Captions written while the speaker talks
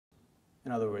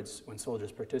In other words, when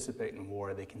soldiers participate in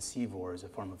war, they conceive war as a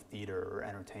form of theater or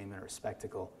entertainment or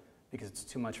spectacle because it's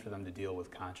too much for them to deal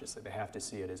with consciously. They have to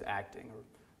see it as acting or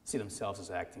see themselves as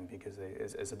acting because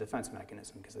as a defense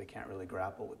mechanism because they can't really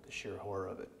grapple with the sheer horror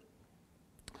of it.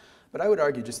 But I would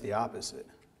argue just the opposite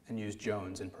and use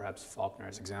Jones and perhaps Faulkner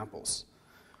as examples.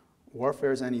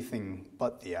 Warfare is anything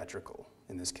but theatrical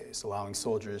in this case, allowing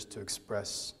soldiers to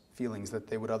express feelings that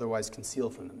they would otherwise conceal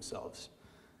from themselves.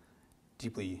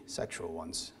 Deeply sexual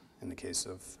ones in the case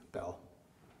of Belle,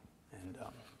 and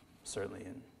certainly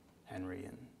in Henry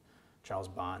and Charles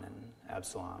Bond and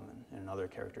Absalom and other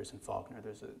characters in Faulkner.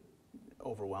 There's an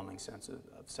overwhelming sense of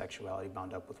sexuality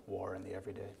bound up with war and the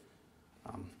everyday.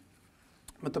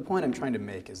 But the point I'm trying to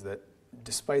make is that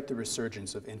despite the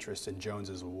resurgence of interest in Jones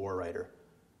as a war writer,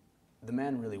 the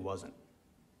man really wasn't.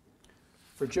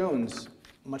 For Jones,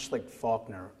 much like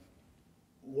Faulkner,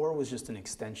 war was just an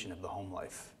extension of the home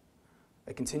life,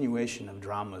 a continuation of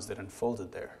dramas that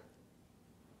unfolded there.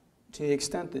 To the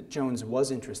extent that Jones was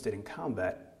interested in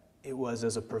combat, it was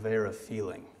as a purveyor of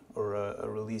feeling or a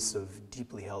release of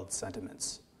deeply held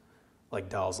sentiments, like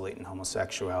Dahl's latent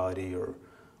homosexuality or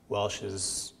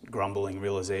Welsh's grumbling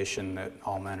realization that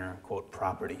all men are, quote,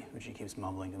 property, which he keeps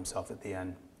mumbling to himself at the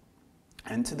end.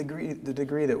 And to the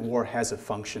degree that war has a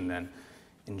function then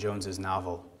in Jones's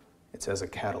novel, it's as a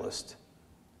catalyst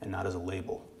and not as a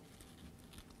label.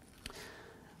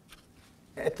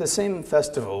 At the same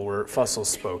festival where Fussell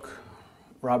spoke,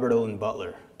 Robert Owen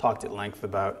Butler talked at length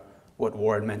about what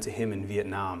war had meant to him in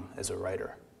Vietnam as a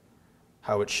writer,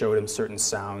 how it showed him certain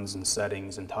sounds and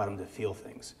settings and taught him to feel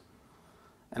things.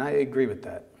 And I agree with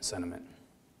that sentiment.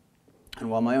 And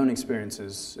while my own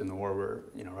experiences in the war were,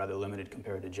 rather limited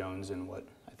compared to Jones and what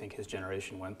I think his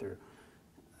generation went through,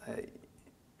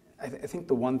 I think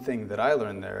the one thing that I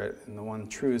learned there, and the one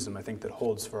truism I think that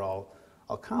holds for all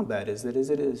combat, is that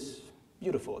it is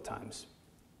beautiful at times.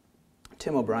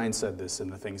 Tim O'Brien said this in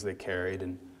The Things They Carried,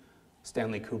 and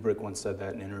Stanley Kubrick once said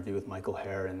that in an interview with Michael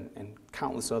Herr, and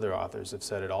countless other authors have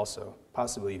said it also,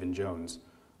 possibly even Jones,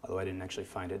 although I didn't actually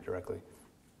find it directly.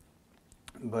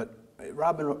 But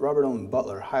Robert Owen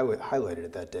Butler highlighted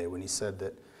it that day when he said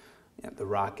that the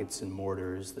rockets and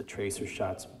mortars, the tracer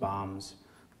shots, bombs,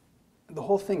 the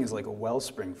whole thing is like a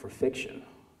wellspring for fiction,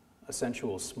 a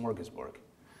sensual smorgasbord.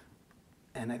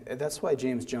 And that's why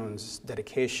James Jones'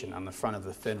 dedication on the front of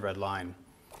The Thin Red Line,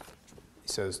 he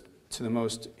says, "To the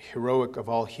most heroic of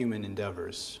all human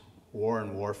endeavors, war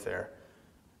and warfare,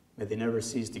 may they never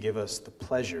cease to give us the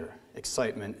pleasure,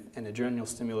 excitement, and adrenal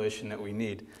stimulation that we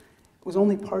need," was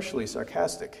only partially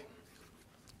sarcastic.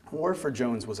 War for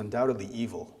Jones was undoubtedly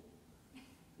evil,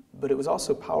 but it was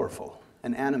also powerful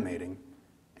and animating,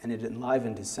 and it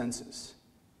enlivened his senses.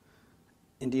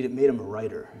 Indeed, it made him a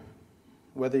writer.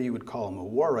 Whether you would call him a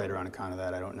war writer on account of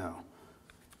that, I don't know.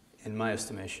 In my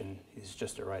estimation, he's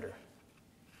just a writer.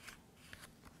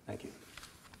 Thank you.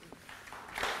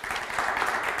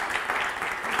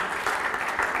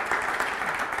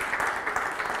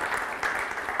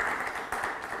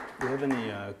 Do you have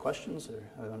any questions, or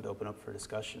I want to open up for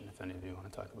discussion if any of you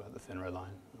want to talk about The Thin Red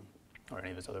Line or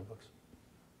any of his other books?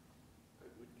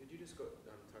 Could you just talk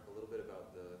a little bit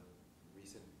about the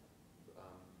recent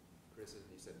criticism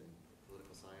you said in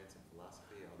political science and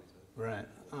philosophy, all these other Right.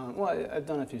 Well, I've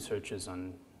done a few searches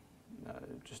on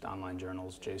just online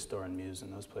journals, JSTOR and Muse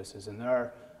and those places, and there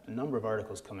are a number of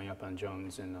articles coming up on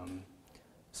Jones in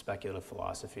speculative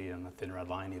philosophy and The Thin Red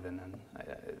Line even, and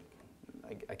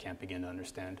I can't begin to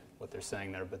understand what they're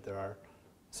saying there, but there are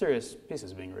serious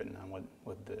pieces being written on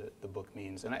what the book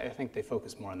means, and I think they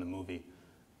focus more on the movie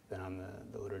than on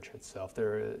the literature itself.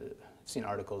 I've seen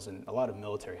articles, and a lot of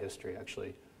military history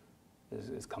actually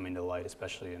is coming to light,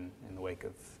 especially in the wake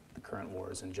of the current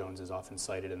wars, and Jones is often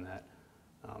cited in that.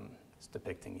 It's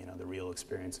depicting, the real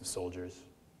experience of soldiers.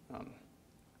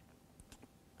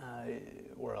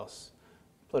 Where else?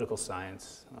 Political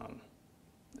science.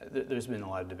 There's been a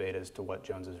lot of debate as to what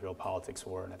Jones's real politics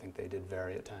were, and I think they did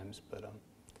vary at times. But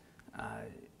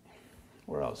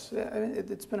where else? Yeah, I mean,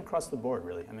 it's been across the board,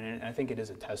 really. I mean, I think it is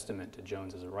a testament to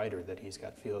Jones as a writer that he's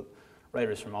got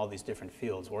writers from all these different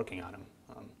fields working on him.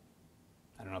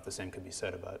 I don't know if the same could be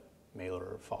said about Mailer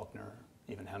or Faulkner, or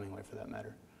even Hemingway for that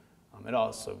matter. It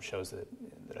also shows that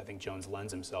I think Jones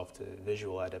lends himself to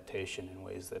visual adaptation in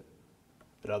ways that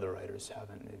other writers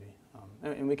haven't, maybe.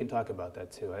 And we can talk about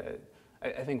that, too.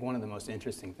 I think one of the most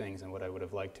interesting things, and what I would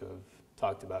have liked to have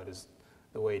talked about, is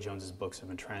the way Jones's books have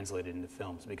been translated into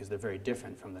films, because they're very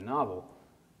different from the novel,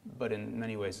 but in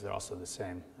many ways they're also the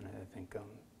same. And I think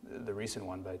the recent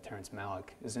one by Terrence Malick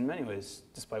is in many ways,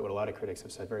 despite what a lot of critics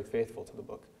have said, very faithful to the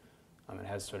book. It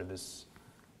has sort of this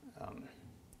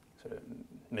sort of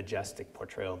majestic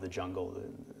portrayal of the jungle.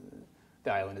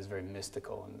 The island is very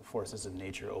mystical, and the forces of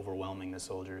nature overwhelming the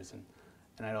soldiers.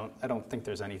 And I don't think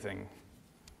there's anything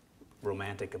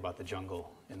romantic about the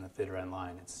jungle in the Thin Red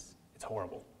Line. It's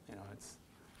horrible. You know, it's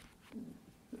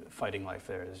fighting life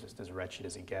there is just as wretched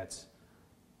as it gets.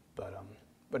 But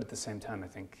at the same time, I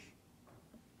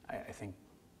think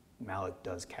Malick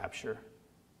does capture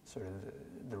sort of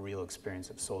the real experience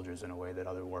of soldiers in a way that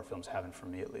other war films haven't, for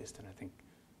me at least, and I think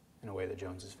in a way that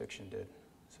Jones's fiction did.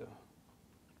 So,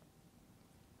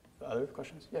 other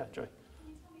questions? Yeah, Joy. Can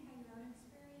you tell me how your own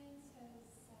experience has,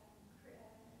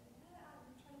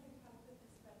 I'm trying to think of how to put this,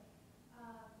 but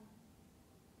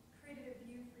created a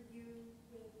view for you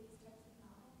with these types of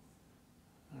novels?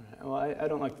 All right. Well, I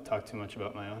don't like to talk too much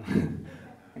about my own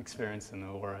experience in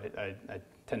the war. I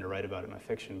tend to write about it in my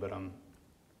fiction, but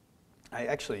I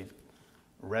actually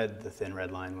read The Thin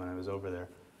Red Line when I was over there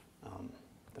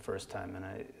the first time, and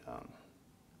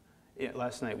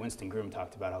last night Winston Groom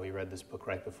talked about how he read this book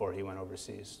right before he went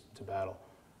overseas to battle.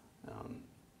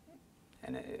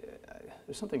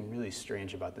 There's something really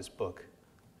strange about this book,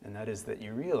 and that is that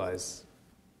you realize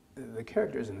the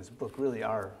characters in this book really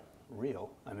are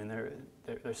real. I mean,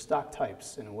 they're stock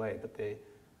types in a way, but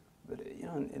you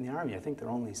know, in the Army, I think there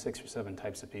are only 6 or 7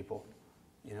 types of people,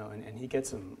 you know, and he gets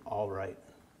them all right,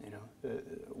 you know.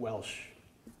 Welsh,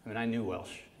 I mean, I knew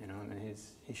Welsh, you know, I mean,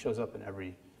 he shows up in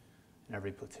every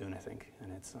platoon, I think,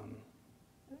 and it's,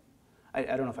 I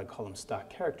don't know if I'd call them stock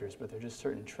characters, but they're just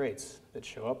certain traits that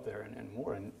show up there and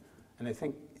more, and I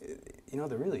think, you know,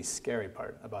 the really scary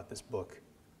part about this book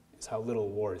is how little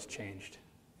war has changed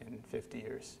in 50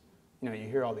 years. You know, you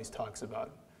hear all these talks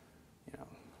about, you know,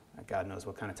 God knows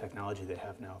what kind of technology they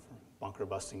have now for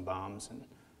bunker-busting bombs, and,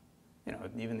 you know,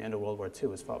 even the end of World War II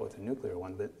was fought with a nuclear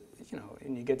one, but, you know,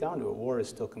 and you get down to it, war is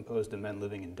still composed of men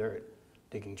living in dirt,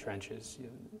 digging trenches.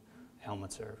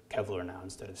 Helmets are Kevlar now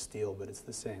instead of steel, but it's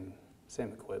the same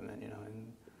equipment, you know,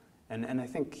 and I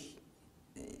think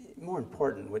more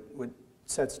important, what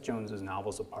sets Jones's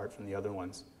novels apart from the other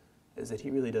ones is that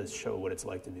he really does show what it's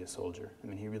like to be a soldier. I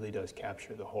mean, he really does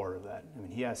capture the horror of that. I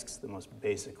mean, he asks the most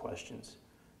basic questions: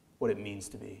 what it means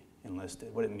to be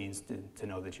enlisted, what it means to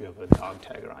know that you have a dog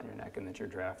tag around your neck and that you're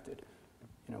drafted,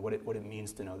 you know, what it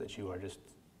means to know that you are just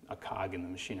a cog in the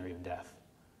machinery of death.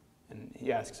 And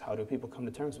he asks, how do people come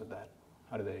to terms with that?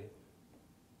 How do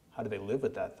they live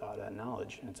with that thought, that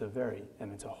knowledge? And it's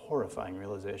it's a horrifying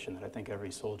realization that I think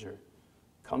every soldier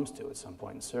comes to at some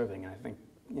point in serving. And I think,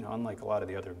 you know, unlike a lot of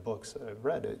the other books that I've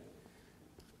read,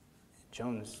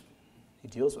 Jones, he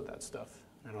deals with that stuff.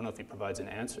 I don't know if he provides an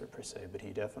answer per se, but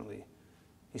he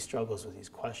struggles with these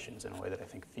questions in a way that I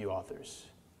think few authors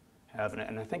have.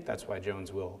 And I think that's why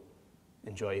Jones will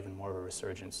enjoy even more of a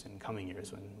resurgence in coming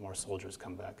years when more soldiers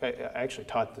come back. I actually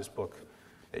taught this book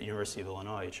at University of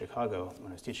Illinois at Chicago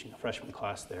when I was teaching a freshman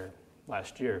class there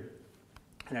last year.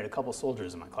 And I had a couple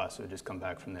soldiers in my class who had just come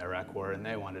back from the Iraq War, and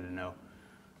they wanted to know,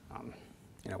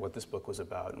 you know, what this book was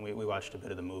about. And we watched a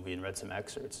bit of the movie and read some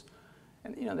excerpts.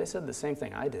 And, you know, they said the same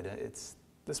thing I did.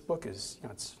 This book is, you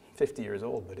know, it's 50 years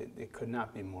old, but it could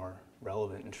not be more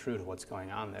relevant and true to what's going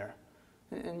on there.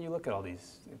 And you look at all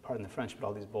these, pardon the French, but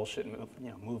all these bullshit, you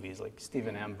know, movies like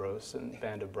Stephen Ambrose and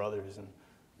Band of Brothers, and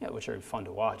which are fun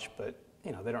to watch, but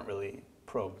you know, they don't really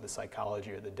probe the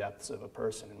psychology or the depths of a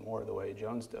person in war the way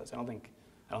Jones does. I don't think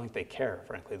they care,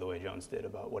 frankly, the way Jones did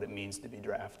about what it means to be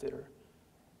drafted, or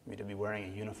to be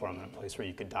wearing a uniform in a place where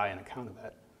you could die on account of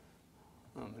that.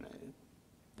 And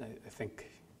I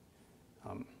think,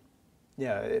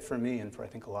 for me and for I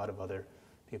think a lot of other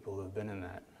people who have been in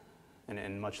that,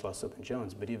 and much less so than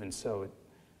Jones, but even so,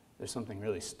 there's something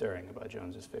really stirring about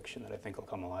Jones's fiction that I think will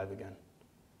come alive again.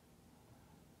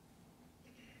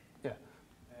 Yeah.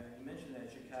 You mentioned that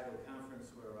Chicago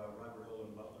conference where Robert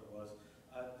Olin Butler was.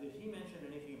 Did he mention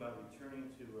anything about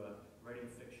returning to writing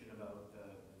fiction about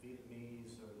the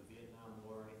Vietnamese or the Vietnam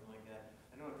War or anything like that?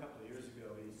 I know a couple of years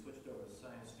ago he switched over to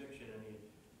science fiction, and he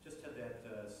just had that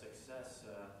success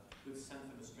with Sent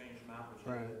from a Strange Mount, which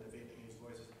had the Vietnamese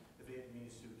voices, the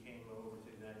Vietnamese who came over to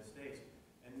the United States.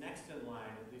 And next in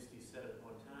line, at least he said at one